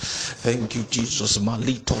Thank you, Jesus.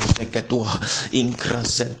 Malito Zeketua.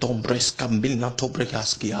 Inkrasentom Brescambina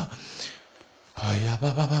Tobregaskia.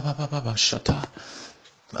 Shata.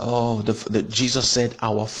 Oh, Jesus said,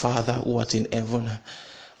 Our Father who art in heaven,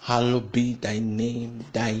 hallowed be thy name,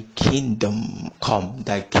 thy kingdom come,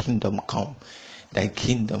 thy kingdom come, thy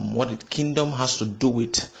kingdom. What the kingdom has to do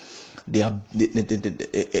with a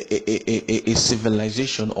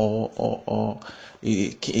civilization or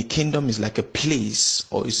a kingdom is like a place,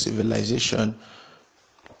 or a civilization.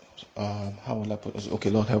 How will I put this? Okay,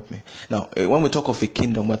 Lord help me. Now, when we talk of a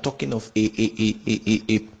kingdom, we're talking of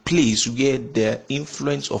a place where the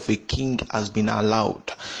influence of a king has been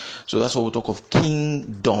allowed. So that's what we talk of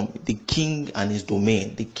kingdom, the king and his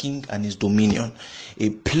domain, the king and his dominion. A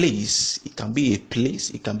place, it can be a place,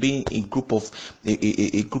 it can be a group of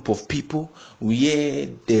a group of people where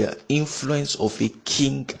the influence of a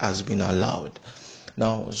king has been allowed.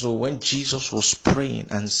 Now, so when Jesus was praying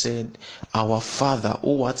and said, Our Father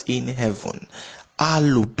who art in heaven,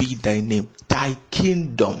 hallowed be thy name, thy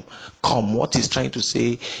kingdom come. What he's trying to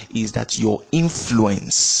say is that your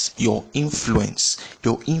influence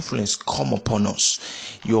come upon us.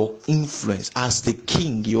 Your influence as the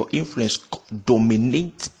king, your influence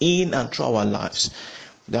dominate in and through our lives.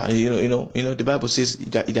 That the Bible says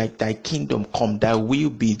that thy kingdom come, thy will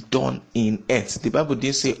be done in earth. The Bible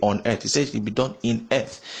didn't say on earth, it says it will be done in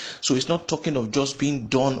earth. So it's not talking of just being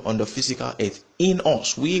done on the physical earth. In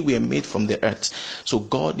us, we were made from the earth. So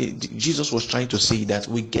Jesus was trying to say that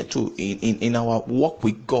we get to in our walk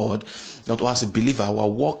with God, not as a believer, our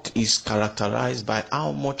walk is characterized by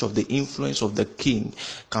how much of the influence of the King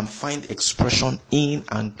can find expression in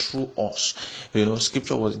and through us.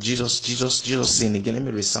 Scripture was Jesus saying again. Let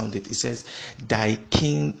me resound it. It says,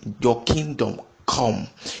 your kingdom come,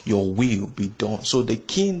 your will be done. So the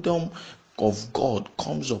kingdom of God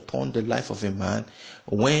comes upon the life of a man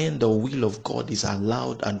when the will of God is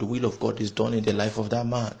allowed and the will of God is done in the life of that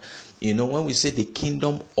man. When we say the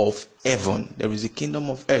kingdom of heaven, there is a kingdom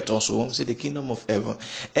of earth also. When we say the kingdom of heaven,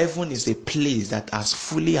 heaven is a place that has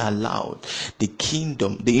fully allowed the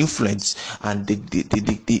kingdom, the influence, and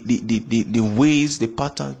the ways, the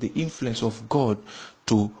patterns, the influence of God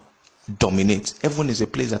to dominate. Heaven is a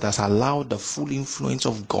place that has allowed the full influence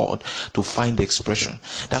of God to find expression.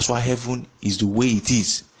 That's why heaven is the way it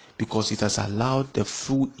is, because it has allowed the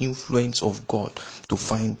full influence of God to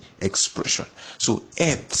find expression. So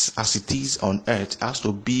earth, as it is on earth,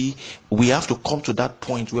 we have to come to that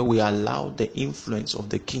point where we allow the influence of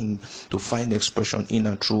the King to find expression in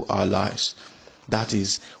and through our lives. That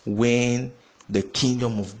is when the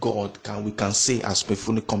kingdom of God we can say has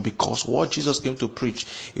fully come, because what Jesus came to preach,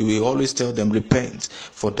 he will always tell them, repent,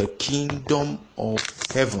 for the kingdom of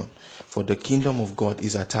heaven, for the kingdom of God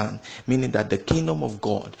is at hand. Meaning that the kingdom of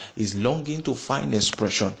God is longing to find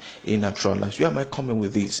expression in natural life. Where am I coming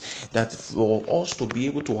with this? That for us to be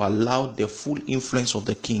able to allow the full influence of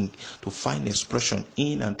the King to find expression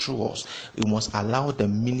in and through us, we must allow the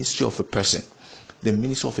ministry of a person, the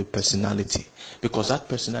ministry of a personality, because that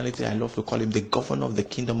personality, I love to call him the governor of the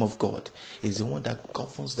kingdom of God, is the one that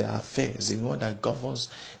governs their affairs, the one that governs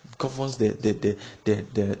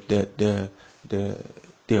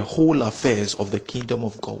the whole affairs of the kingdom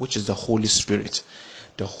of God, which is the Holy Spirit.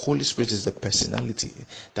 The Holy Spirit is the personality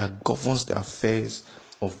that governs the affairs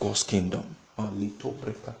of God's kingdom. And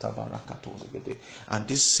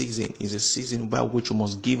this season is a season by which we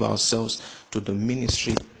must give ourselves to the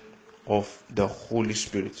ministry of the Holy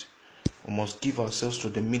Spirit. We must give ourselves to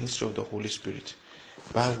the ministry of the Holy Spirit,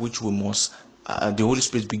 by which we must the Holy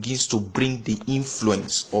Spirit begins to bring the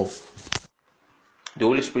influence of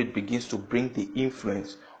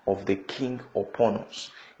the King upon us.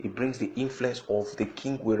 It brings the influence of the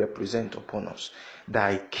King we represent upon us.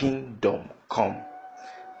 Thy kingdom come,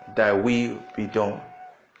 thy will be done.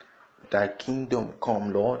 Thy kingdom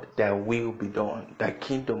come, Lord, thy will be done. Thy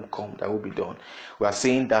kingdom come, thy will be done. We are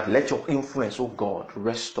saying that let your influence, oh God,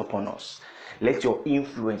 rest upon us. Let your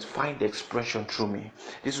influence find expression through me.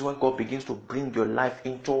 This is when God begins to bring your life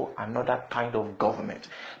into another kind of government.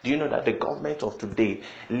 Do you know that the government of today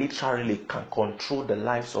literally can control the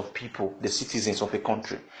lives of people, the citizens of a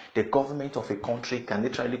country? The government of a country can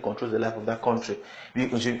literally control the life of that country.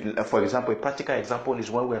 For example, a practical example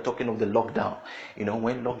is when we are talking of the lockdown.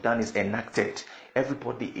 When lockdown is enacted,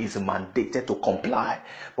 everybody is mandated to comply.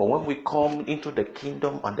 But when we come into the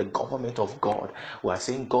kingdom and the government of God, we are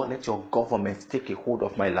saying, God, let your government take a hold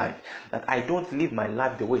of my life. That I don't live my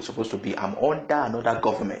life the way it's supposed to be. I'm under another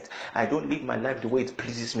government. I don't live my life the way it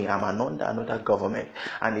pleases me. I'm under another government.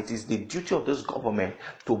 And it is the duty of this government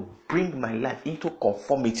to bring my life into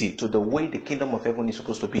conformity to the way the kingdom of heaven is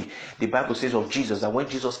supposed to be. The Bible says of Jesus that when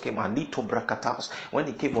Jesus came, and when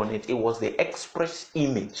he came on it was the express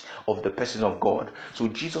image of the person of God. So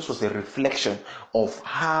Jesus was a reflection of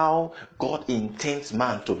how God intends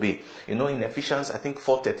man to be. In Ephesians, I think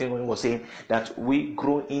 4:13, when he was saying that we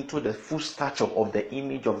grow into the full stature of the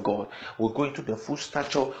image of God, we go into the full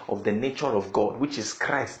stature of the nature of God, which is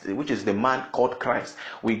Christ, which is the man called Christ.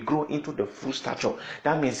 We grow into the full stature.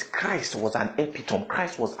 That means Christ was an epitome.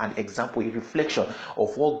 Christ was an example, a reflection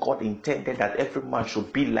of what God intended that every man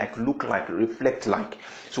should be like, look like, reflect like.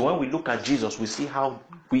 So when we look at Jesus, we see how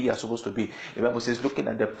we are supposed to be. The Bible says, looking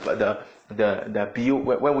at when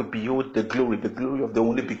we behold the glory of the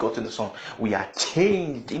only begotten Son, we are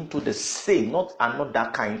changed into the same, not another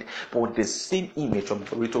kind, but the same image from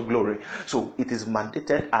glory to glory. So it is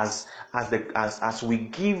mandated as we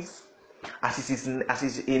give, as it is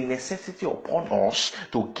a necessity upon us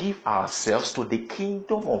to give ourselves to the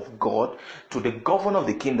kingdom of God, to the governor of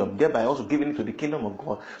the kingdom, thereby also giving it to the kingdom of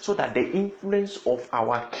God, so that the influence of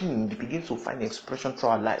our King begins to find expression through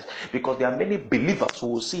our lives. Because there are many believers who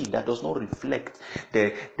will see that does not reflect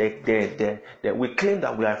we claim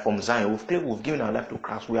that we are from Zion, we've given our life to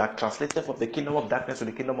Christ, we are translated from the kingdom of darkness to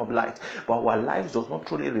the kingdom of light, but our lives does not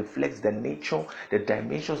truly reflect the nature, the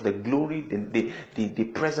dimensions, the glory, the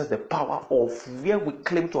presence, the power of where we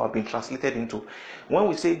claim to have been translated into. When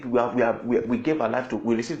we say we gave our life to,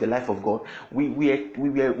 we received the life of God, we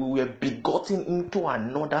were begotten into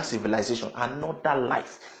another civilization, another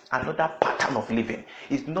life, another pattern of living.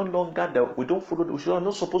 It's no longer that we are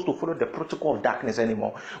not supposed to follow the protocol of darkness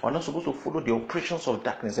anymore. We're not supposed to follow the operations of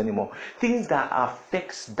darkness anymore. Things that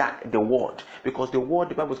affects the world, because the world,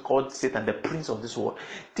 the Bible is called Satan, the prince of this world.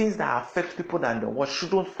 Things that affect people than the world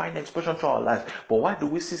shouldn't find expression through our lives. But why do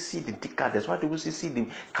we see the decadence? Why do we see the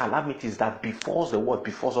calamities that befalls the world,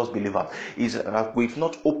 befalls us believers? Is we've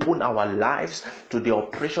not opened our lives to the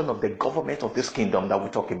operation of the government of this kingdom that we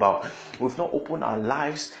talk about. We've not opened our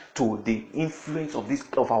lives to the influence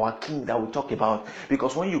of our king that we talk about.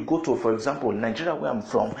 Because when you go to, for example, Nigeria, where I'm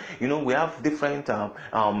from, we have different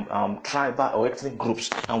tribal or ethnic groups,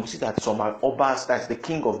 and we see that some are obas, that's the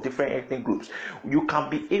king of different ethnic groups. You can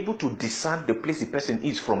be able to discern the place the person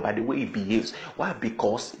is from by the way he behaves. Why?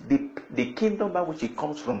 Because the kingdom by which he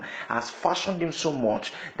comes from has fashioned him so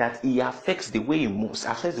much that he affects the way he moves,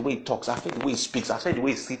 affects the way he talks, affects the way he speaks, affects the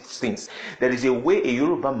way he sees things. There is a way a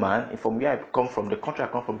Yoruba man, from where I come from, the country I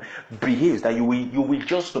come from, behaves that you will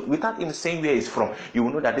just, without him saying where he's from, you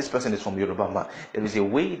will know that this person is from Yoruba man. There is a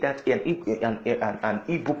way that an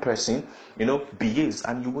Igbo person, behaves,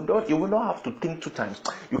 and you will not have to think two times.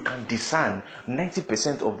 You can discern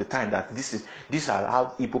 90% of the time that these are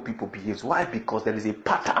how Igbo people behave. Why? Because there is a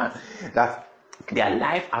pattern that their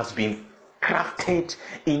life has been crafted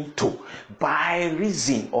into by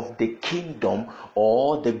reason of the kingdom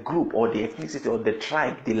or the group or the ethnicity or the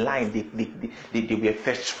tribe, the line they were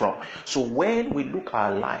fetched from. So when we look at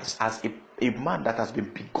our lives as a man that has been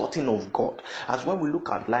begotten of God, as when we look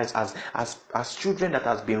at lives as children that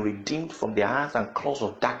has been redeemed from the hands and claws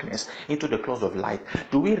of darkness into the claws of light,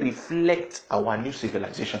 do we reflect our new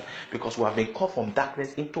civilization? Because we have been called from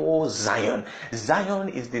darkness into Zion. Zion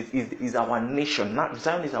is our nation. Now,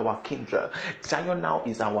 Zion is our kindred. Zion now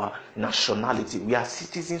is our nationality. We are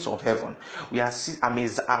citizens of heaven. I'm a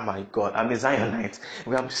Zionite.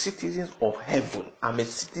 We are citizens of heaven. I'm a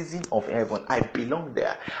citizen of heaven. I belong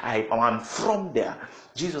there. I am from there.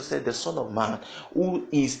 Jesus said, the Son of Man who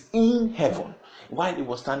is in heaven, while he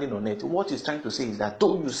was standing on it, what he's trying to say is that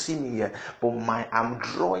though you see me here, but I'm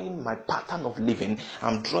drawing my pattern of living,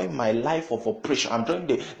 I'm drawing my life of operation, I'm drawing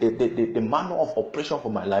the manner of operation for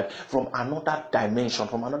my life from another dimension,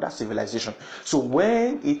 from another civilization. So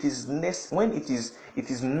when it is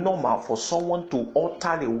normal for someone to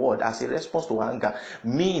utter the word as a response to anger,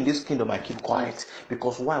 me in this kingdom I keep quiet.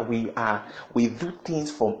 Because why? We do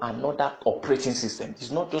things from another operating system.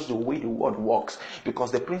 It's not just the way the world works,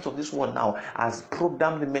 because the prince of this world now has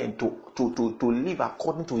programmed men to live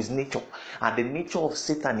according to his nature, and the nature of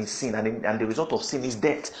Satan is sin, and the result of sin is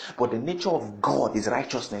death. But the nature of God is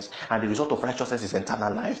righteousness, and the result of righteousness is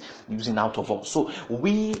eternal life using out of us. So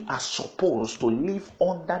we are supposed to live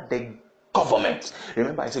under the government.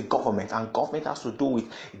 Remember, I said government, and government has to do with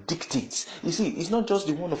dictates. You see, it's not just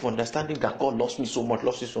the one of understanding that God loves me so much,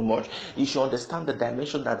 loves you so much. You should understand the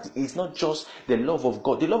dimension that it's not just the love of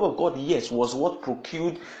God. The love of God, yes, was what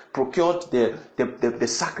procured the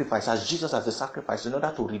sacrifice, as Jesus as the sacrifice, in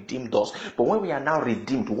order to redeem us. But when we are now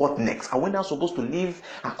redeemed, what next? Are we now supposed to live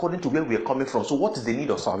according to where we are coming from? So what is the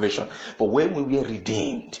need of salvation? But when we were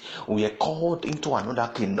redeemed, we are called into another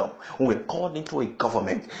kingdom. We are called into a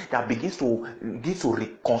government that begins to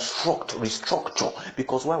reconstruct, restructure,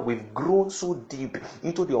 because while we've grown so deep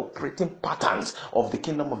into the operating patterns of the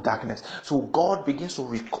kingdom of darkness, so God begins to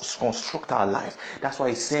reconstruct our life. That's why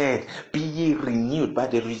He said, "Be ye renewed by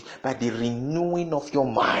the renewing of your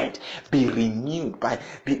mind." Be renewed by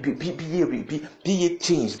be ye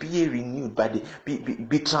changed, be ye renewed by the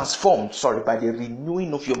be transformed. Sorry, by the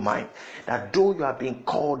renewing of your mind. That though you are being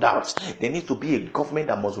called out, there needs to be a government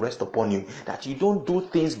that must rest upon you. That you don't do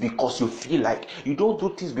things because you feel like. You don't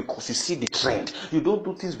do things because you see the trend. You don't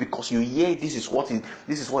do things because you hear this is what is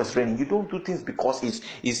trending. You don't do things because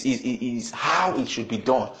it's how it should be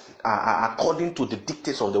done according to the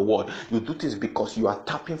dictates of the world. You do things because you are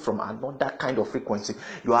tapping from another kind of frequency.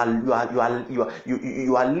 You are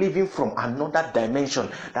living from another dimension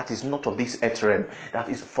that is not of this earth realm. That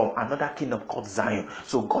is from another kingdom called Zion.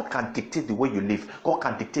 So God can dictate the way you live. God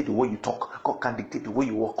can dictate the way you talk. God can dictate the way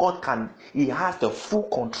you walk. He has the full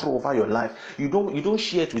control over your life. You don't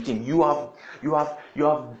share it with Him. You have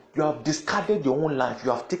discarded your own life.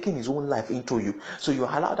 You have taken His own life into you. So you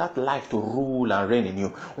allow that life to rule and reign in you.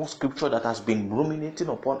 One scripture that has been ruminating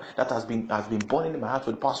upon, that has been burning in my heart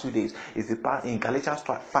for the past few days, is the part in Galatians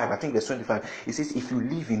 5, I think verse 25. It says, "If you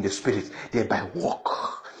live in the Spirit, thereby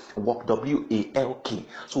walk." WALK.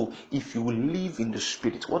 So if you live in the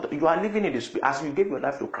Spirit, what you are living in the Spirit, as you give your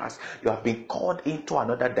life to Christ, you have been called into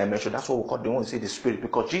another dimension. That's what we call the one who say the Spirit,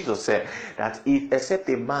 because Jesus said that if except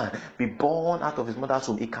a man be born out of his mother's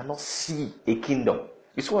womb, he cannot see a kingdom.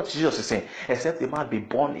 It's what Jesus is saying. Except a man be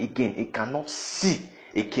born again, he cannot see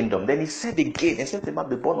a kingdom. Then He said again, except a man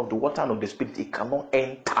be born of the water and of the Spirit, he cannot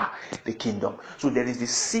enter the kingdom. So there is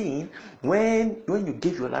this scene when you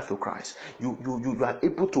give your life to Christ, you are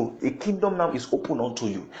able to, a kingdom now is open unto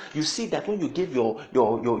you. You see that when you give you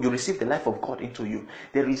receive the life of God into you,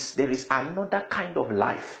 there is another kind of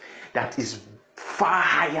life that is far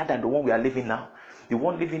higher than the one we are living now. The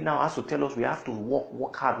one living now has to tell us we have to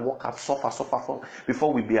work hard, suffer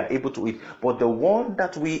before we be able to eat. But the one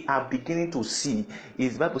that we are beginning to see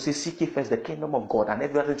is, the Bible says, "Seek ye first the kingdom of God, and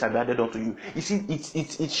everything shall be added unto you." You see,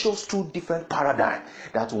 it shows two different paradigms.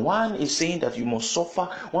 That one is saying that you must suffer,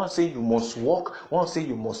 one says you must walk, one says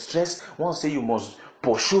you must stress, one says you must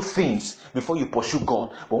pursue things before you pursue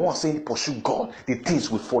God. But one saying pursue God, the things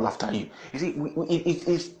will fall after you. You see, it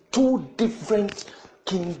is two different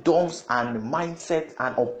kingdoms and mindsets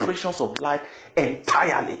and operations of life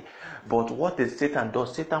entirely. But what does Satan do?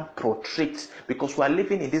 Satan protracts, because we are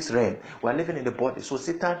living in this realm, we are living in the body. So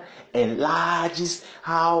Satan enlarges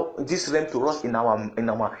how this realm to us in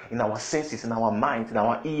our senses, in our minds, in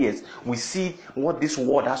our ears. We see what this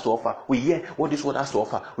world has to offer. We hear what this world has to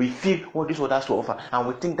offer. We feel what this world has to offer, and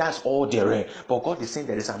we think that's all there is. But God is saying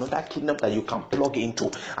there is another kingdom that you can plug into,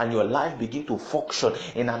 and your life begin to function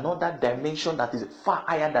in another dimension that is far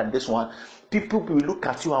higher than this one. People will look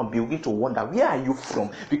at you and begin to wonder, where are you from?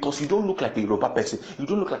 Because you don't look like a Yoruba person, you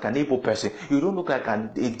don't look like an Igbo person, you don't look like a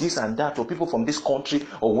this and that, or people from this country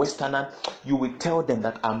or Westerner. You will tell them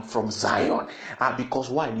that I'm from Zion. Because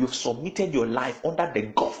why? You've submitted your life under the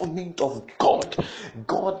government of God.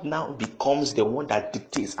 God now becomes the one that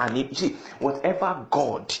dictates. And you see, whatever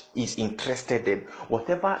God is interested in,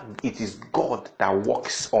 whatever it is God that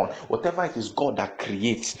works on, whatever it is God that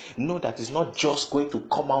creates, know that it's not just going to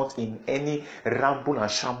come out in any ramble and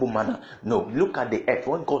shamble manner. No, look at the earth.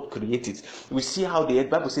 When God created, we see how the earth,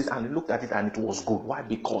 Bible says, and looked at it and it was good. Why?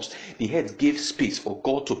 Because the earth gave space for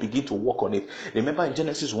God to begin to work on it. Remember in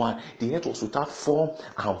Genesis 1, the earth was without form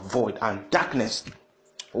and void, and darkness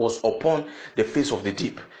was upon the face of the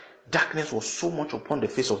deep. Darkness was so much upon the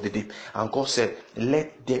face of the deep, and God said,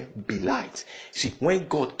 "Let there be light." See, when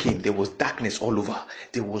God came, there was darkness all over.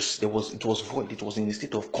 It was void. It was in a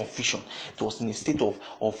state of confusion. It was in a state of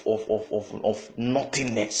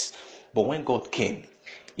nothingness. But when God came,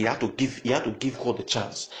 He had to give God the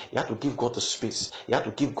chance. He had to give God the space. He had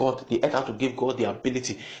to give God the earth. Had to give God the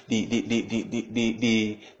ability,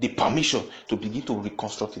 the permission to begin to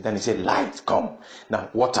reconstruct it. Then He said, "Light come." Now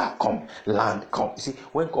water come, land come. You see,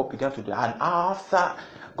 when God began to do, and after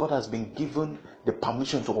God has been given the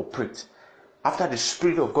permission to operate, After the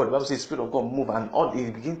Spirit of God, the Bible says the Spirit of God moved, and all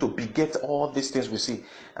it began to beget all these things we see.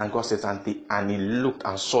 And God says, and he looked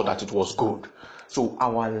and saw that it was good. So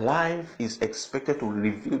our life is expected to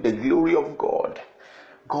reveal the glory of God.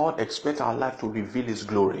 God expects our life to reveal His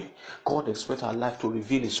glory. God expects our life to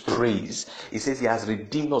reveal His praise. He says He has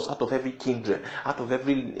redeemed us out of every kindred, out of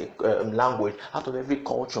every language, out of every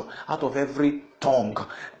culture, out of every tongue,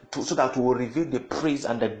 so that we will reveal the praise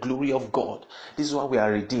and the glory of God. This is why we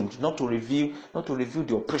are redeemed, not to reveal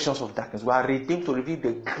the oppressions of darkness. We are redeemed to reveal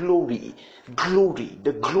the glory,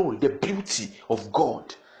 the beauty of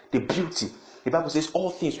God, the beauty. The Bible says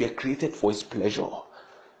all things were created for His pleasure.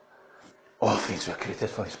 All things were created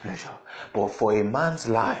for His pleasure. But for a man's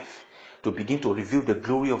life to begin to reveal the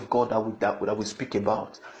glory of God that we speak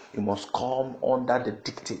about, it must come under the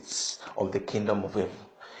dictates of the kingdom of heaven.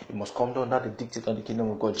 It must come under the dictates of the kingdom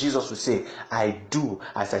of God. Jesus will say, I do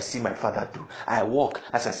as I see my Father do. I walk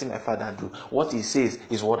as I see my Father do. What He says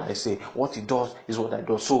is what I say. What He does is what I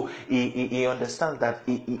do. So he understands that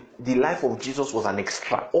the life of Jesus was an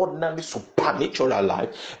extraordinary, supernatural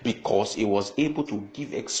life, because He was able to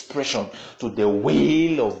give expression to the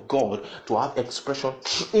will of God, to have expression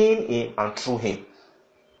in Him and through Him.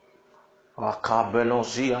 That's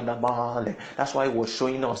why He was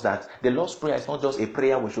showing us that the Lord's Prayer is not just a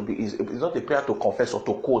prayer it's not a prayer to confess or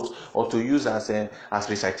to quote or to use as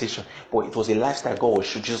recitation, but it was a lifestyle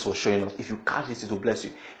Jesus was showing us. If you catch this, it will bless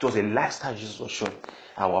you. It was a lifestyle Jesus was showing.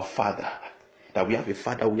 Our Father, that we have a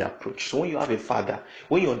Father we approach. So when you have a Father,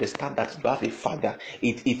 when you understand that you have a Father,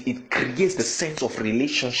 it creates the sense of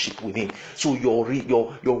relationship with Him. So your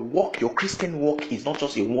walk, your Christian walk, is not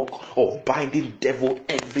just a walk of binding devil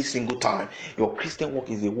every single time. Your Christian walk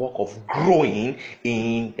is a walk of growing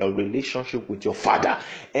in your relationship with your Father.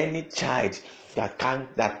 Any child that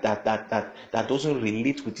doesn't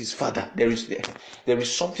relate with his father, there is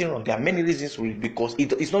something wrong. There are many reasons for it, because it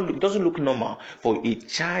doesn't look normal for a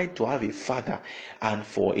child to have a father, and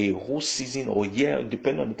for a whole season or year,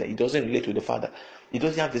 depending on it, it doesn't relate with the father. It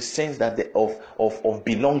doesn't have the sense that of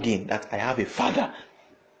belonging, that I have a father.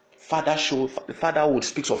 Fatherhood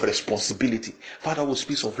speaks of responsibility. Fatherhood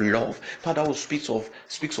speaks of love. Fatherhood speaks of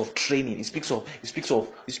training. It speaks of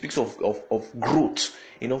growth.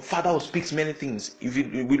 Fatherhood speaks many things. If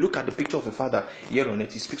we look at the picture of a father here on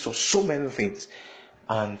earth, it speaks of so many things.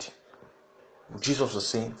 And Jesus was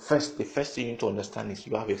saying, the first thing you need to understand is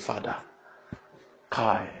you have a Father.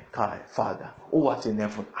 Kai, Father, who art in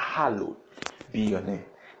heaven, hallowed be your name.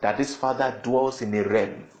 That this Father dwells in a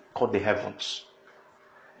realm called the heavens.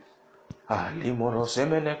 And the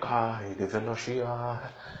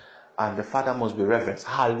Father must be reverenced.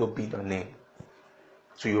 Hallowed be your name.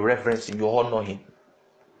 So you reverence Him, you honor Him,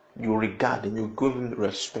 you regard Him, you give Him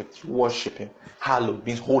respect, you worship Him. Hallowed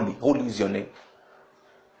means holy. Holy is your name.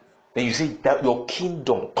 Then you say that your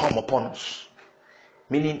kingdom come upon us.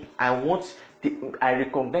 Meaning, I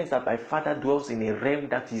recognize that my Father dwells in a realm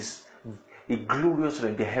that is a glorious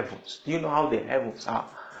realm, the heavens. Do you know how the heavens are?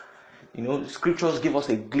 Scriptures give us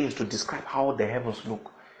a glimpse to describe how the heavens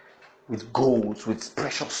look, with golds, with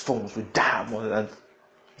precious stones, with diamonds. And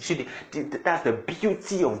you see, that's the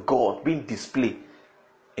beauty of God being displayed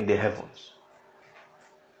in the heavens.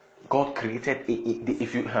 God created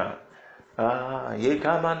if you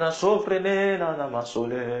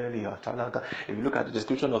look at the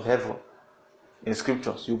description of heaven in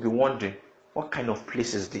scriptures, you'll be wondering, what kind of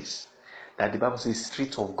place is this? That the Bible says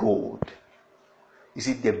streets of gold. You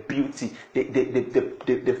see the beauty,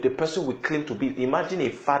 the person we claim to be. Imagine a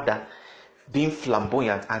father being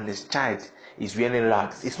flamboyant and his child is wearing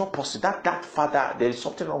rags. It's not possible. That father, there is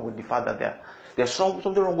something wrong with the father there. There's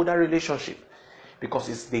something wrong with that relationship. Because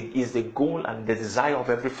it's the goal and the desire of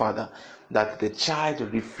every father that the child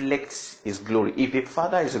reflects his glory. If a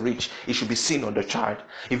father is rich, it should be seen on the child.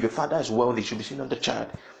 If a father is wealthy, it should be seen on the child.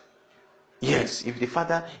 Yes, if the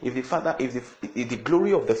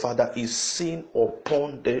glory of the father is seen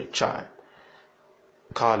upon the child.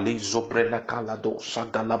 Kali zobrena kalado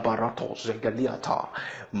sagalabarato zegaliata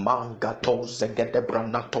mangato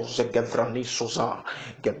zegedebranato zegevrani soza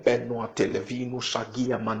gebeno televino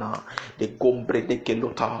sagia mana de gombre de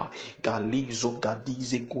kelota galizo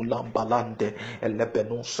gadize gulambalande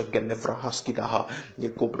elebeno segelevra haskidaha de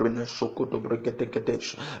gobrene soko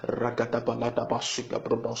dobregedegedesh ragada balada basiga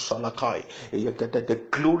brono salakai. The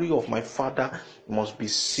glory of my Father must be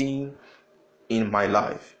seen in my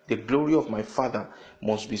life. The glory of my Father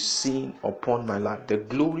must be seen upon my life. The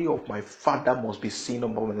glory of my Father must be seen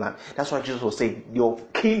upon my life. That's why Jesus was saying, your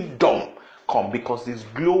kingdom come, because His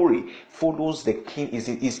glory follows the king,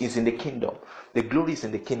 is in the kingdom. The glory is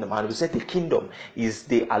in the kingdom, and we said the kingdom is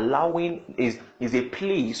the allowing, is a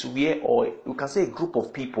place where, or we can say a group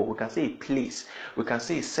of people, we can say a place, we can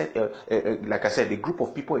say a set, like I said, a group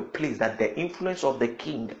of people, a place that the influence of the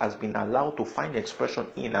king has been allowed to find expression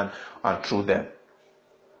in and through them.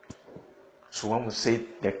 So when we say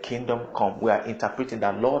the kingdom come, we are interpreting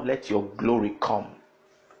that, Lord, let your glory come.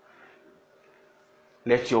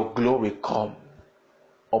 Let your glory come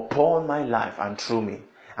upon my life and through me.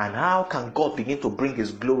 And how can God begin to bring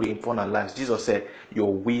His glory upon our lives? Jesus said,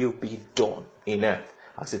 your will be done in earth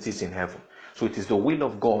as it is in heaven. So it is the will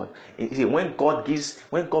of God. When we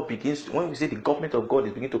say the government of God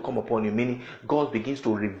is beginning to come upon you, meaning God begins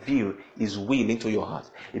to reveal His will into your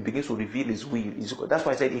heart. It begins to reveal His will. That's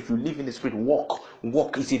why I said, if you live in the Spirit, walk.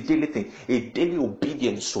 It's a daily thing, a daily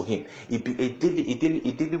obedience to Him, a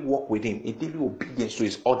daily walk with Him, a daily obedience to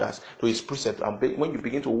His orders, to His precepts. And when you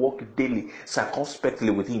begin to walk daily, circumspectly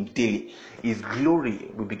with Him daily, His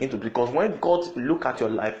glory will begin to, because when God looks at your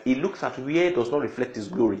life, He looks at where it does not reflect His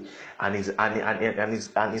glory, and His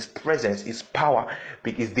presence, His power,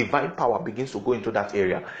 His divine power begins to go into that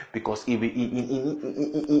area, because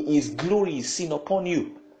His glory is seen upon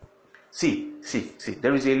you. See,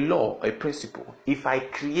 there is a law, a principle. If I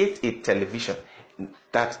create a television,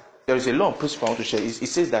 that there is a law and principle I want to share. It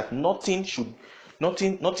says that nothing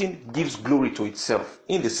gives glory to itself,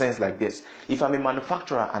 in the sense like this. If I'm a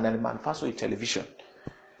manufacturer and I manufacture a television,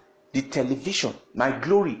 the television, my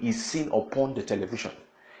glory is seen upon the television.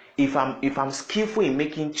 If I'm skillful in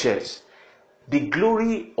making chairs, the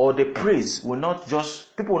glory or the praise will not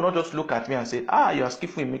just, people will not just look at me and say, you are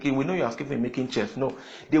skillful in making, we know you are skillful in making chairs. No,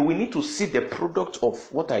 they will need to see the product of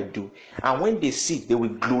what I do. And when they see it, they will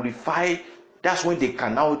glorify. That's when they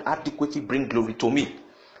can now adequately bring glory to me.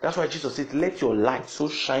 That's why Jesus said, let your light so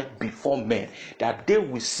shine before men that they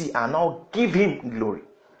will see and now give Him glory.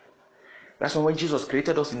 That's why when Jesus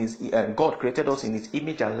created us in His, God created us in His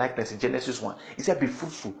image and likeness in Genesis 1, He said, be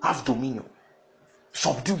fruitful, have dominion,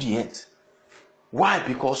 subdue the earth. Why?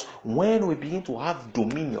 Because when we begin to have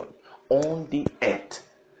dominion on the earth,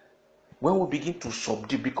 when we begin to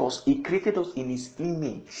subdue, because He created us in His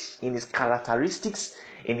image, in His characteristics,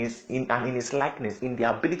 in His likeness, in the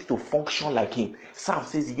ability to function like Him. Psalm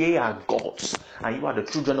says, ye are gods, and you are the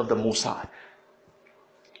children of the Most High.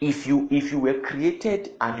 If you were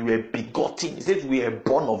created and you were begotten, it says we are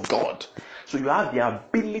born of God. So you have the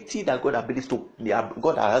ability that God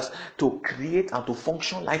has to create and to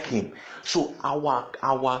function like Him. So our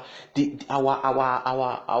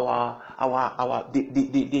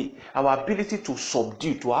ability to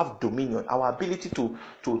subdue, to have dominion, our ability to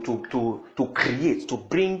create,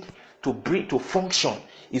 to function,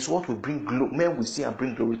 is what will bring glory. Men will see and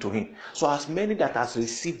bring glory to Him. So as many that has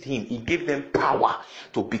received Him, He gave them power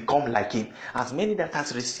to become like Him. As many that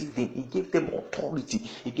has received Him, He gave them authority.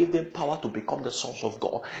 He gave them power to become the sons of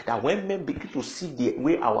God. That when men begin to see the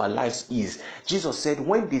way our lives is, Jesus said,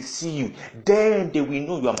 when they see you, then they will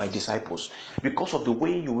know you are my disciples. Because of the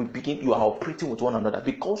way you are operating with one another.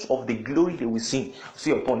 Because of the glory they will see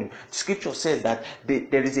upon you. Scripture says that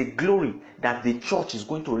there is a glory that the church is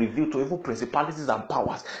going to reveal to even principalities and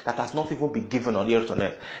powers that has not even been given on the earth on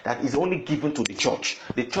earth. That is only given to the church.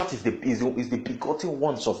 The church is the begotten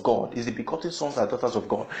ones of God, is the begotten sons and daughters of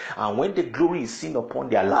God. And when the glory is seen upon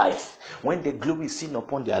their life, even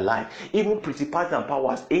principalities and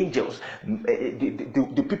powers, angels,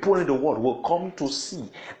 the people in the world will come to see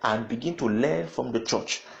and begin to learn from the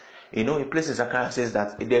church. You know, in places Zechariah says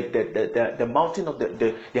that the mountain of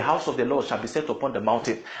the house of the Lord shall be set upon the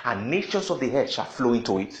mountain, and nations of the earth shall flow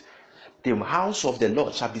into it. The house of the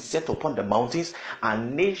Lord shall be set upon the mountains,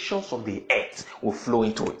 and nations of the earth will flow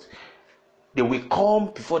into it. They will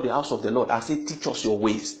come before the house of the Lord and say, teach us your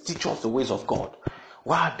ways, teach us the ways of God.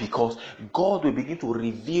 Why? Because God will begin to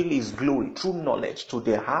reveal His glory through knowledge to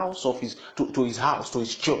the house of His, to His house, to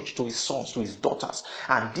His church, to His sons, to His daughters.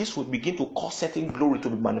 And this will begin to cause certain glory to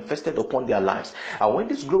be manifested upon their lives. And when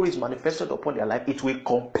this glory is manifested upon their life, it will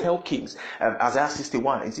compel kings. Isaiah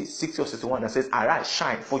 61, is it 60 or 61, that says, arise,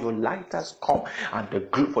 shine, for your light has come, and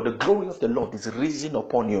for the glory of the Lord is risen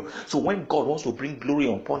upon you. So when God wants to bring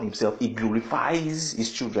glory upon Himself, He glorifies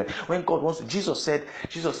His children. When God wants, Jesus said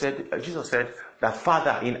that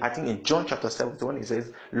Father, in John chapter 7, He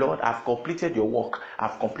says, Lord, I've completed your work,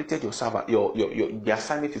 I've completed your servant, the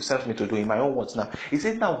assignment you've sent me to do. In my own words now, He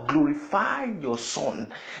says, now glorify your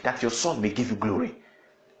Son, that your Son may give you glory.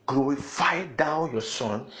 Glorify thou your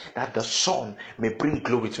Son, that the Son may bring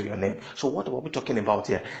glory to your name. So what are we talking about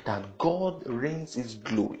here? That God rains his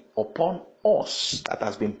glory upon us, that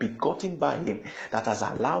has been begotten by him, that has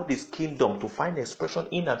allowed his kingdom to find expression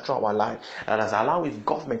in and through our life, that has allowed his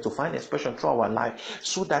government to find expression through our life,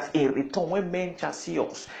 so that in return, when men shall see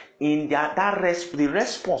us, in the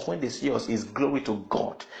response when they see us is glory to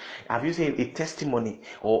God. Have you seen a testimony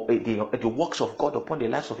or the works of God upon the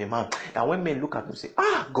lives of a man, that when men look at him and say,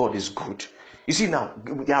 God is good? You see now,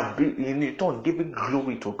 they are in return giving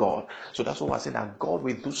glory to God. So that's what we're saying, that God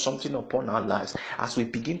will do something upon our lives as we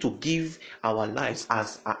begin to give our lives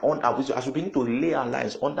as we begin to lay our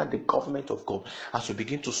lives under the government of God, as we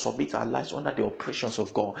begin to submit our lives under the operations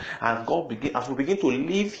of God, and as we begin to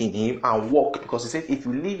live in him and walk, because he said, if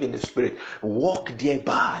you live in the spirit, walk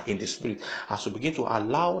thereby in the spirit. As we begin to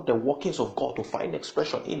allow the workings of God to find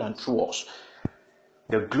expression in and through us,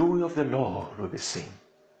 the glory of the Lord will be seen.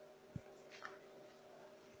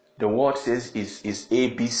 The word says is A,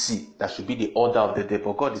 B, C. That should be the order of the day.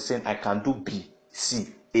 But God is saying, I can do B, C,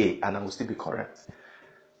 A, and I will still be correct.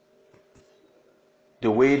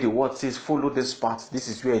 The way the word says, follow this path, this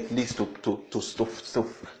is where it leads to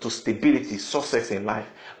stability, success in life.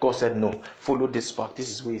 God said, no, follow this path,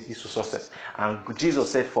 this is where it leads to success. And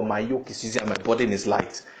Jesus said, for my yoke is easy and my burden is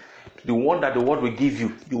light. The one that the word will give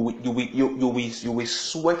you, you will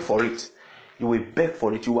sweat for it. You will beg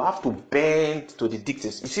for it. You will have to bend to the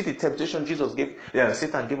dictates. You see the temptation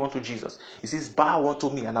Satan gave unto Jesus. He says, bow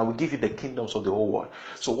unto me and I will give you the kingdoms of the whole world.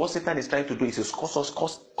 So what Satan is trying to do is cause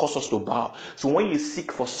us to bow. So when you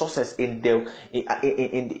seek for success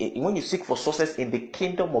when you seek for success in the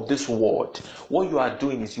kingdom of this world, what you are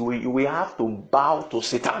doing is you will have to bow to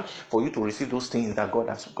Satan for you to receive those things that God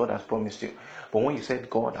has promised you. But when you said,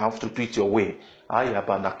 God, I have to do it your way, there is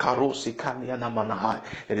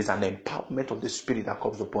an empowerment of the Spirit that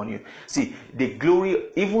comes upon you. See, the glory,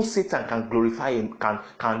 even Satan can glorify him,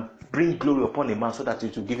 can bring glory upon a man so that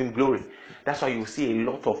it will give him glory. That's why you see a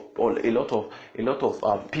lot of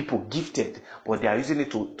people gifted, but they are using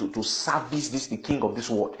it to service the king of this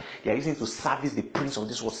world. They are using it to service the prince of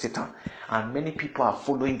this world, Satan. And many people are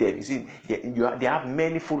following them. You see, they have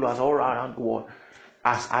many followers all around the world.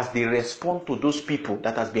 As they respond to those people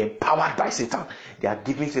that has been empowered by Satan, they are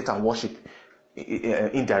giving Satan worship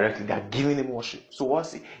indirectly. They are giving him worship. So what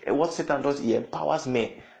Satan does, he empowers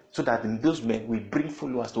men so that those men will bring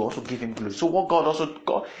followers to also give him glory. So what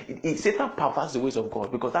Satan perverts the ways of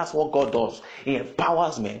God, because that's what God does. He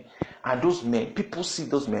empowers men, and those men, people see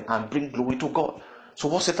those men and bring glory to God. So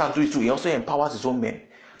what Satan does too, he also empowers his own men.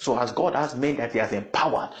 So as God has men that he has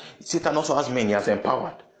empowered, Satan also has men he has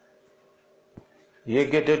empowered.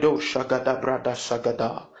 Yegedo shagada brada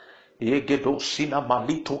shagada. Yegedo sina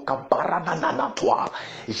malito kabarana nanatwa.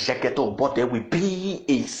 Yegedo, but there will be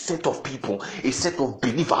a set of people, a set of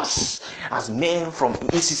believers, as men from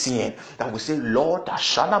ECCN, that will say, Lord,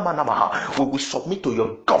 Ashana Manamaha, we will submit to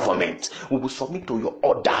your government, we will submit to your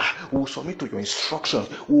order, we will submit to your instructions,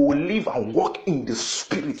 we will live and walk in the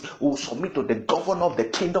spirit, we will submit to the governor of the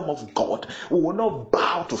kingdom of God, we will not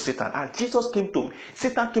bow to Satan. And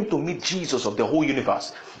Satan came to meet Jesus of the whole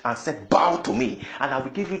universe and said, bow to me and I will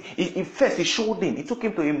give you. He took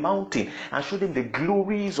him to a mountain and showed him the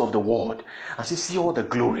glories of the world and said, see all the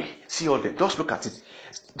glory, just look at it.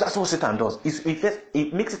 That's what Satan does.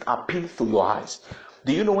 It makes it appeal to your eyes.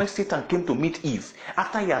 Do you know when Satan came to meet Eve,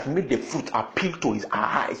 after he had made the fruit appeal to his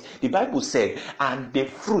eyes, the Bible said, and the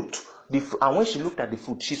fruit, and when she looked at the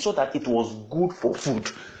fruit, she saw that it was good for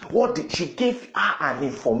food. She gave her an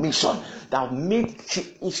information that made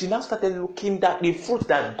she now started looking at the fruit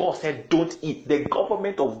that God said don't eat. The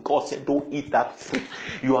government of God said don't eat that fruit.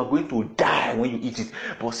 You are going to die when you eat it.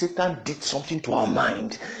 But Satan did something to her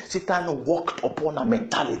mind. Satan walked upon her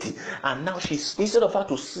mentality, and now instead of her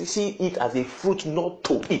to see it as a fruit not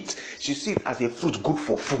to eat, she sees it as a fruit good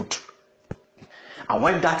for food. And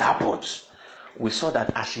when that happens, we saw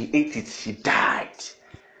that as she ate it, she died.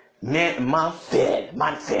 Man fell.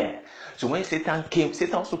 So when Satan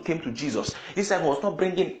also came to Jesus. He said he was not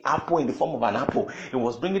bringing apple in the form of an apple. He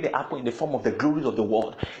was bringing the apple in the form of the glories of the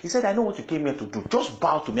world. He said, I know what you came here to do. Just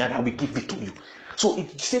bow to me and I will give it to you. So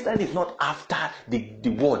Satan is not after the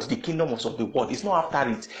world, the kingdom of the world. It's not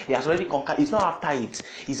after it. He has already conquered. It's not after it.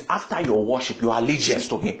 It's after your worship, your allegiance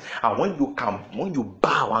to him. And when you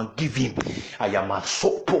bow and give him, I am a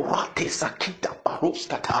soporate sakita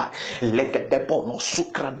paroskata legedebono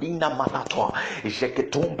sukradina manatoa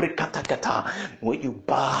jeketombre katakata. When you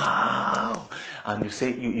bow and you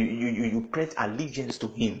say you pledge allegiance to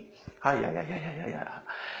him.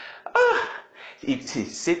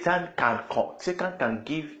 Satan can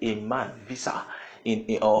give a man visa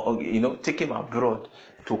take him abroad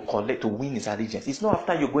to win his allegiance. It's not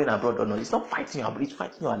after you're going abroad or not. It's not fighting your, it's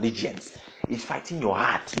fighting your allegiance. It's fighting your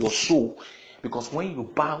heart, your soul. Because when you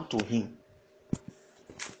bow to him,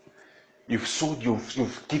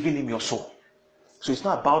 you've given him your soul. So it's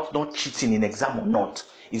not about not cheating in exam or not.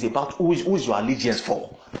 It's about who is your allegiance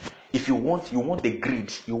for. If you want the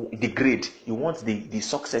grade, you want the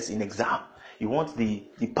success in exam, you want the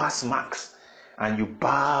pass marks, and you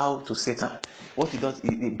bow to Satan. What he does,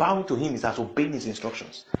 bowing to him is as obeying his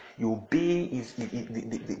instructions. You obey the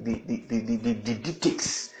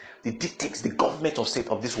dictates, the government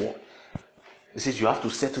of this world. He says you have to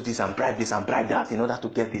settle this and bribe that in order to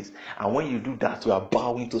get this. And when you do that, you are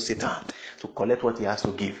bowing to Satan to collect what he has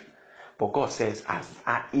to give. But God says,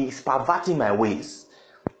 he is perverting my ways.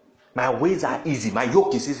 My ways are easy. My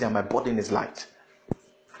yoke is easy and my burden is light.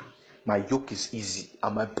 My yoke is easy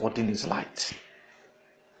and my burden is light.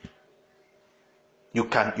 You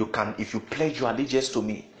can, if you pledge your allegiance to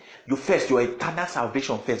me, your eternal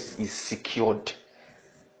salvation first is secured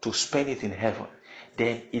to spend it in heaven.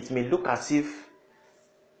 Then it may look as if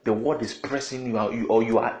the world is pressing you out, or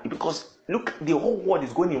you are, because look, the whole world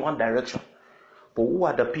is going in one direction. But who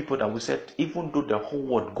are the people that we said, even though the whole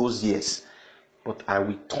world goes yes, but I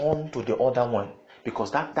will turn to the other one,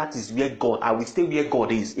 because that is where God, I will stay where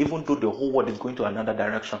God is, even though the whole world is going to another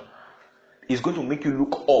direction. It's going to make you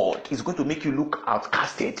look odd. It's going to make you look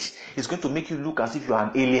outcasted. It's going to make you look as if you are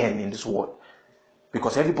an alien in this world.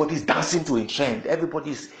 Because everybody is dancing to a trend.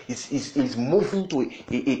 Everybody is moving to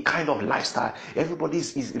a kind of lifestyle. Everybody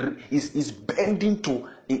is bending to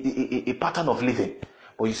a pattern of living.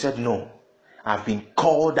 But you said, no, I've been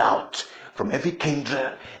called out from every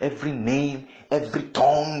kindred, every name, every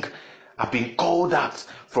tongue. I've been called out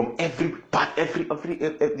from every part,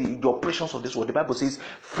 the operations of this world. The Bible says,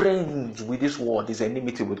 friends with this world is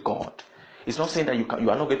enmity with God. It's not saying that you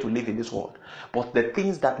are not going to live in this world, but the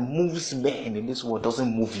things that moves men in this world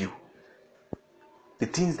doesn't move you. The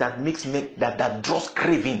things that makes men that draws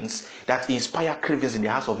cravings, that inspire cravings in the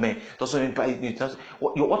hearts of men, doesn't inspire.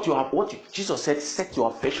 What Jesus said, set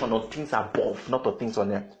your affection on things above, not on things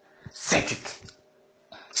on earth. Set it.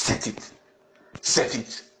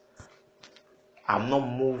 I'm not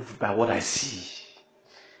moved by what I see.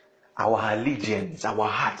 Our allegiance, our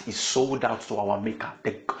heart is sold out to our Maker.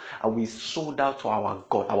 We sold out to our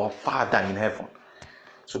God, our Father in heaven.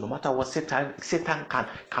 So no matter what, Satan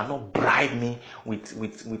cannot bribe me with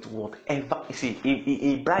whatever. You see,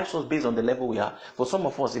 he bribes us based on the level we are. For some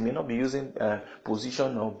of us, he may not be using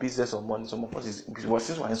position or business or money. Some of us,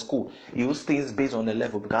 since we're in school, he uses things based on the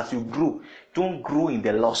level. Because you grow, don't grow in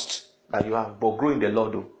the lust that you have, but grow in the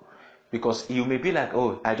Lord. Though. Because you may be like,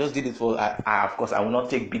 oh, I just did it for, of course, I will not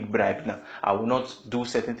take big bribe now. I will not do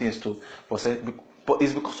certain things but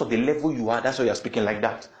it's because of the level you are. That's why you are speaking like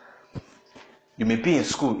that. You may be in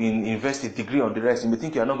school, in university, degree or the rest. You may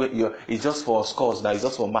think you are not going. It's just for scores. That is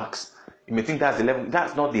just for marks. You may think that's the level.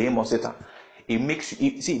 That's not the aim of Satan. It makes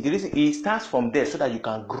you see. The reason it starts from there so that you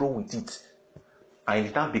can grow with it, and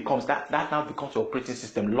it now becomes that now becomes your operating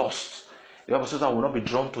system. Lost. The Bible says I will not be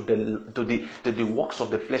drawn to the works of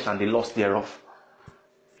the flesh and the lust thereof.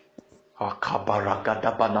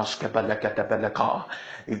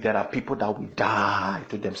 If there are people that will die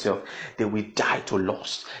to themselves, they will die to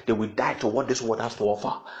lust, they will die to what this world has to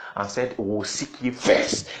offer, and said, we will seek ye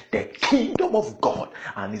first the kingdom of God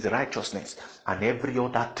and his righteousness, and every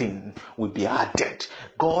other thing will be added.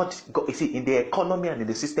 God, you see, in the economy and in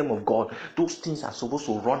the system of God, those things are supposed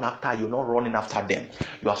to run after you, not running after them.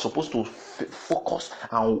 You are supposed to focus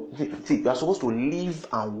and see, you are supposed to live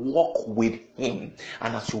and walk with him,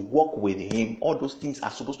 and as you walk with him, all those things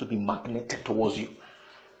are supposed to be magneted towards you.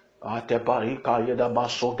 God is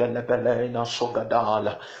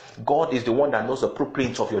the one that knows the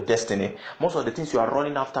blueprints of your destiny. Most of the things you are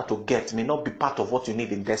running after to get may not be part of what you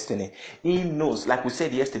need in destiny. He knows, like we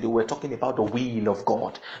said yesterday, we were talking about the will of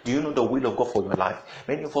God. Do you know the will of God for your life?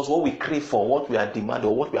 Many of us, what we crave for, what we are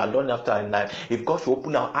demanding, or what we are learning after in life, if God should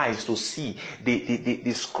open our eyes to see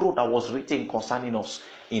the scroll that was written concerning us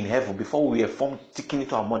in heaven before we were formed, taking it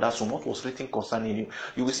to our mother's womb, what was written concerning you,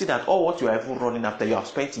 you will see that all what you are even running after, you have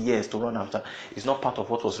spent years to run after, is not part of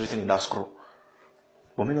what was written in that scroll.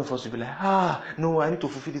 But many of us will be like, no, I need to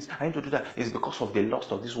fulfill this, I need to do that. It's because of the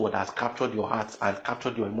lust of this world that has captured your heart and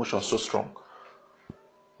captured your emotions so strong.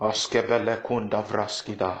 We're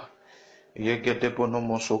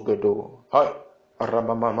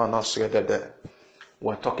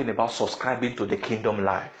talking about subscribing to the kingdom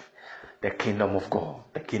life. The kingdom of God.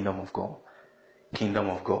 The kingdom of God.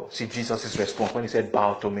 Kingdom of God. See Jesus' response when he said,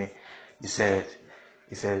 bow to me. He said,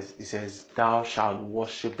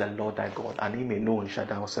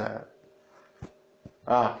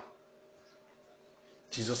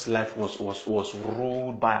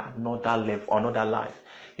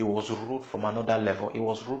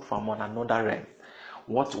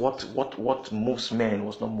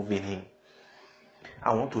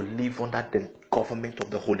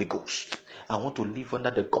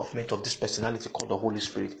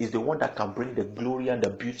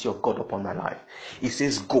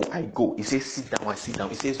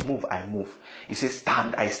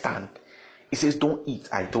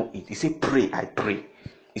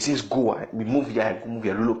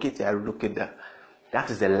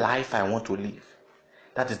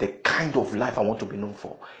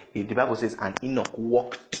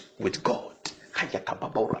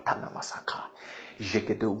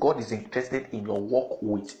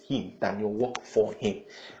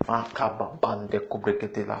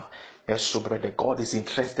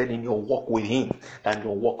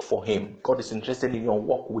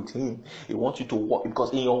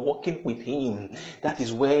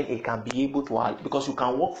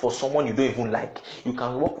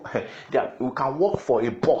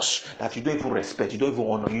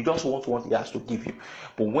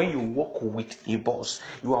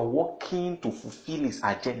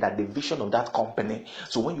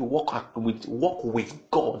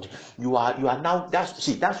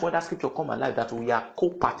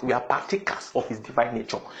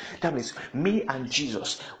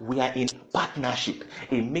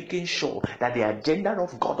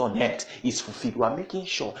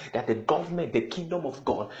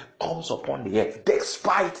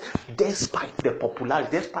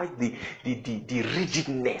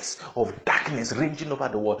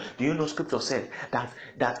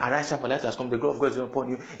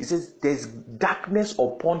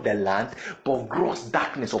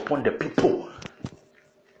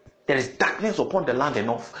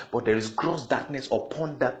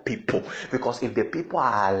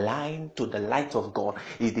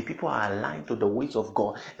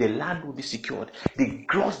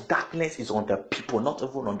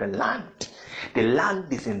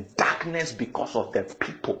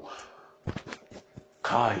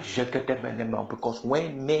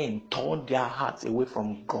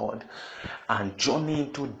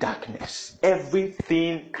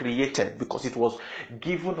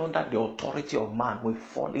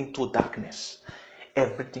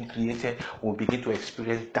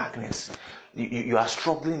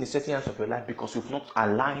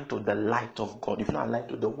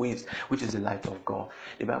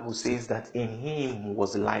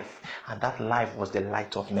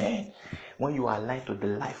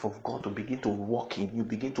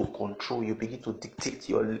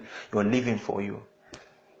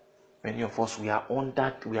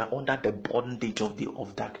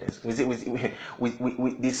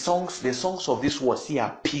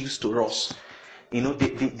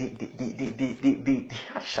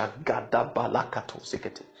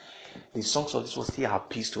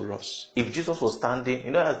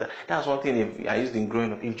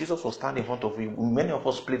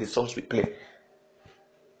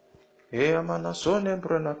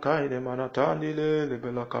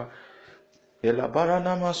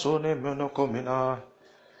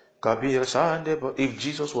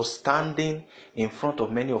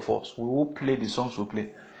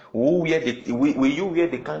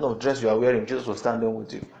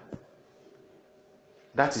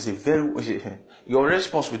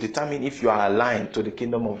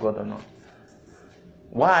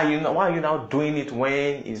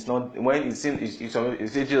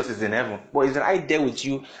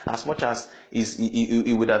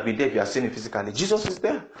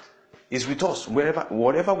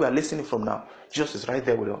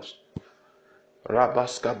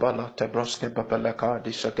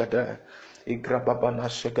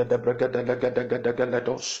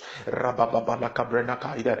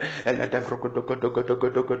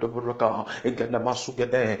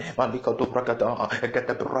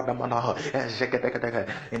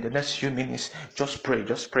 In the next few minutes, just pray. In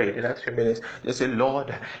the next few minutes, just say,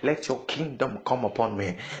 Lord, let your kingdom come upon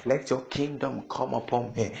me. Let your kingdom come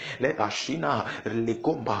upon me. Let Ashina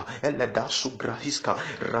Legomba Eleda Subrahiska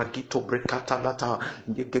Ragito Brekata Lata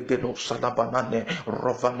Yegeno Sadabanane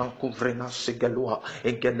Rovana Kuvrena sigalua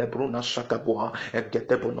egele bruna sakabua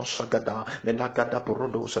egete bono sagada melagada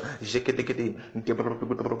brodos jekedegede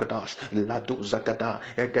gebrogodash ladu zakada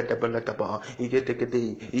egete belakaba igedegede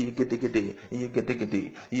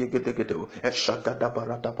eshagada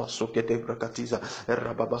barada basukete brakatiza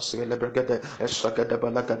rababasele brakete eshagada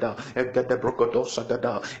balagada egete brogodo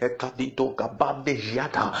sagada ekadito gabande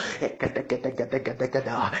jata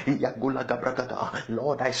yagula gabrakada.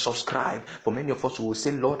 Lord, I subscribe. For many of us who will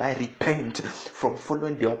say, Lord, I repent from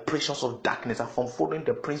following the operations of darkness and from following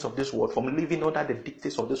the prince of this world, from living under the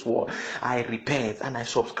dictates of this world. I repent and I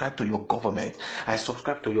subscribe to your government. I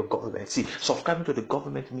subscribe to your government. See, subscribing to the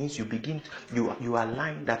government means you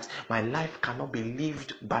align that my life cannot be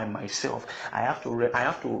lived by myself. I have to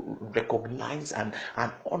recognize and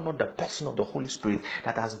honor the person of the Holy Spirit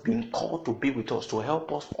that has been called to be with us, to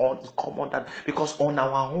help us come on that, because on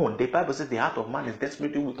our own, the Bible says the heart of man is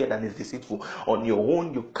desperately wicked and is deceitful. On your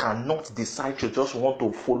own, you cannot decide to just want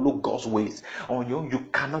to follow God's ways. On your own, you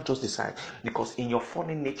cannot just decide, because in your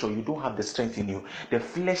fallen nature, you don't have the strength in you. The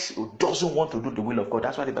flesh doesn't want to do the will of God.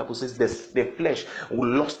 That's why the Bible says the flesh will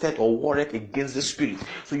lusted or warred against the spirit.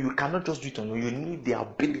 So you cannot just do it on your own. You need the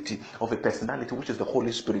ability of a personality, which is the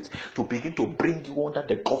Holy Spirit, to begin to bring you under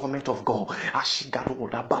the government of God.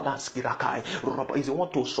 Is the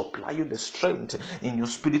one to supply you the strength in your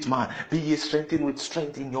spirit man. Be ye strengthened with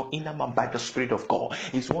strength in your inner man by the Spirit of God.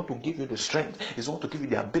 He's the one to give you the strength. He's the one to give you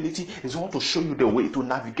the ability. He's the one to show you the way, to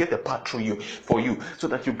navigate the path through you, for you, so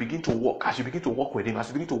that you begin to walk. As you begin to walk with Him, as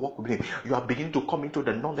you begin to walk with Him, you are beginning to come into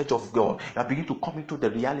the knowledge of God. You are beginning to come into the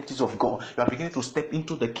realities of God. You are beginning to step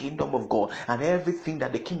into the kingdom of God, and everything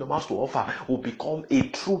that the kingdom has to offer will become a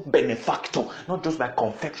true benefactor, not just by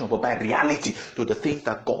confection, but by reality to the things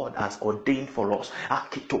that God has ordained for us.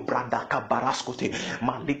 Akito branda kabaraskote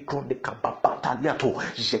malikronde kababataliato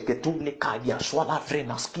jegetune kaya swala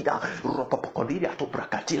frenaskida ropopokolia to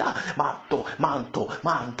brakatila manto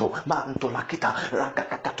lakita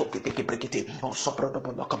rakakato kiteke brekete o sopro do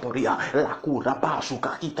kaboria la kura basu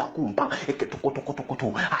kakita kumba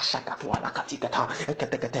eketukotokotokoto ashakatu alakatikata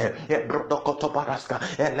eketekete ebrodokoto baraska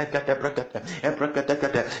elekete brekete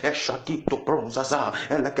ebrekete eshakito bronzaza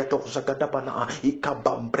eleketo zakadabana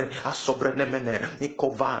ikabambre asobrenemene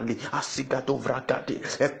ikovali asigato vrakati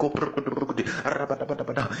ekoprokodi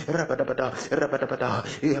rabadabada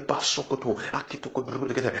epasokoto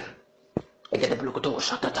akitokodrugede Egede blokoto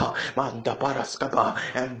shakata manda paraskaba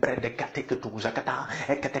embrede kateketu zakata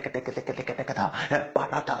eketeketeketekata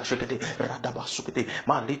parata shakati radabasukati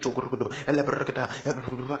malito gurudo elebrekata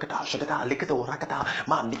rakata shakata liketo rakata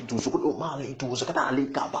malito zukudo malito zakata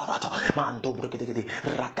lika barata mando brekete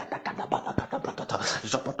rakata kata balakata brakata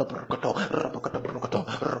zapato brokoto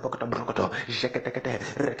rabokata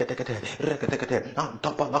reketekete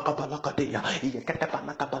antapalakabalakadia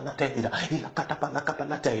yeketepalakabalateda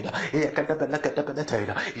ilakatapalakabalateda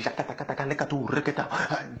yeketepalakabalateda yakatakatakatu reketa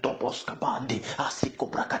doboskabandi asiko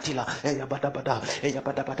brakatila eyabadabada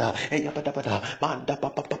manda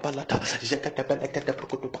papapalata yeketepalakete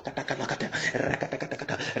brokoto pakatakalakata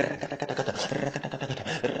rakatakata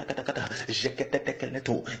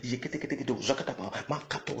jeketekeleto yeketeketeketo zakatapa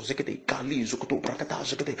makato zekete kali zukuto brakata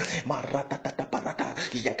zekete maratata parata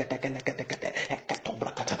yeketekelekete ekato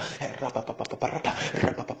brakata rapapaparata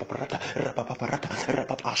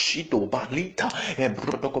rapapashito balita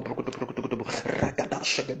brodoko rakada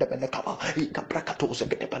shegedebelekaba ikabrakato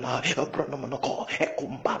zeketebela bronomonoko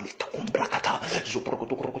ekumbalita kumbrakata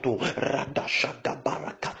zuprokoto rada shada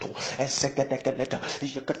barakato eseketekeleta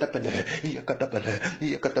yekatebele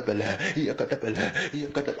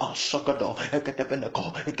asakado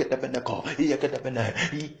ekatebeleko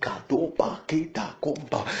ikadoba kita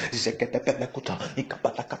komba zeketebelekuta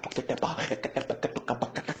ikapatakato keteba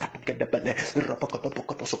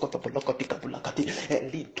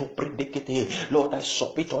Lord, I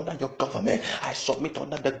submit under your government. I submit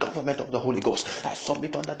under the government of the Holy Ghost. I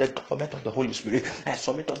submit under the government of the Holy Spirit. I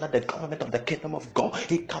submit under the government of the kingdom of God.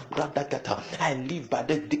 I live by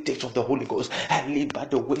the dictates of the Holy Ghost. I live by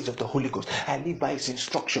the ways of the Holy Ghost. I live by His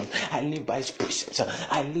instructions. I live by His precepts.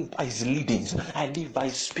 I live by His leadings. I live by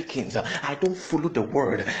His speakings. I don't follow the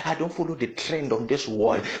word. I don't follow the trend of this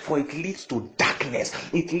world, for it leads to darkness.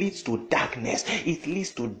 It leads to darkness. It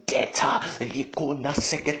leads to death. Likona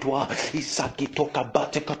seketwa isakito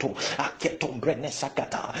kabatekato aketom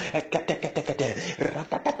brenesakata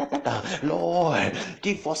Lord,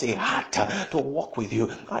 give us a heart to walk with you.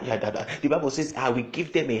 The Bible says, I will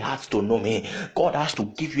give them a heart to know me. God has to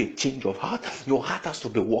give you a change of heart. Your heart has to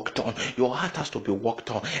be worked on. Your heart has to be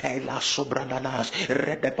worked on. Ela sobrananas,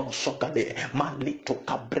 redebon sogale, malito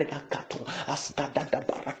cabrera cato, ascada da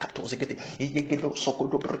barakato zigete, yegelo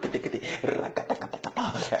sokodo brokete,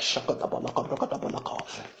 rakatakatapa, shakadabalaka.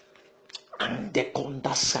 And the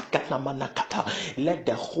let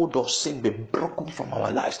the hold of sin be broken from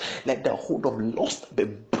our lives. Let the hold of lust be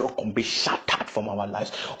broken, be shattered from our lives.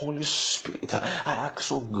 Holy Spirit, I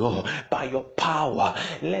ask, oh God, by your power,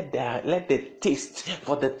 let the taste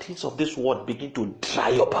for the things of this world begin to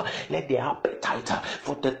dry up. Let the appetite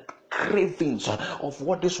for the cravings of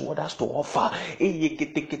what this world has to offer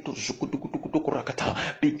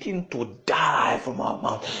begin to die from our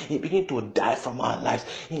mouth. Begin to die from our lives.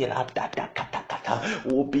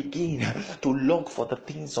 We'll begin to long for the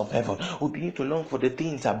things of heaven. We'll begin to long for the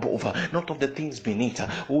things above, not of the things beneath.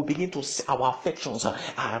 We'll begin to see our affections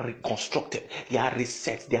are reconstructed. They are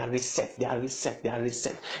reset. They are reset. They are reset. They are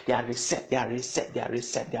reset. They are reset. They are reset. They are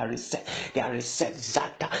reset. They are reset. They are reset.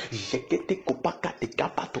 Zata. Jekete kupaka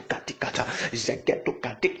tikapa tukatikata. Jeketu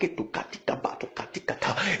katike tukatika batu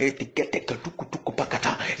katikata. Etikete kutuku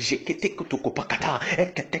tukupakata. Jekete kutukupakata.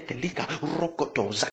 Ekete kelika rokoto.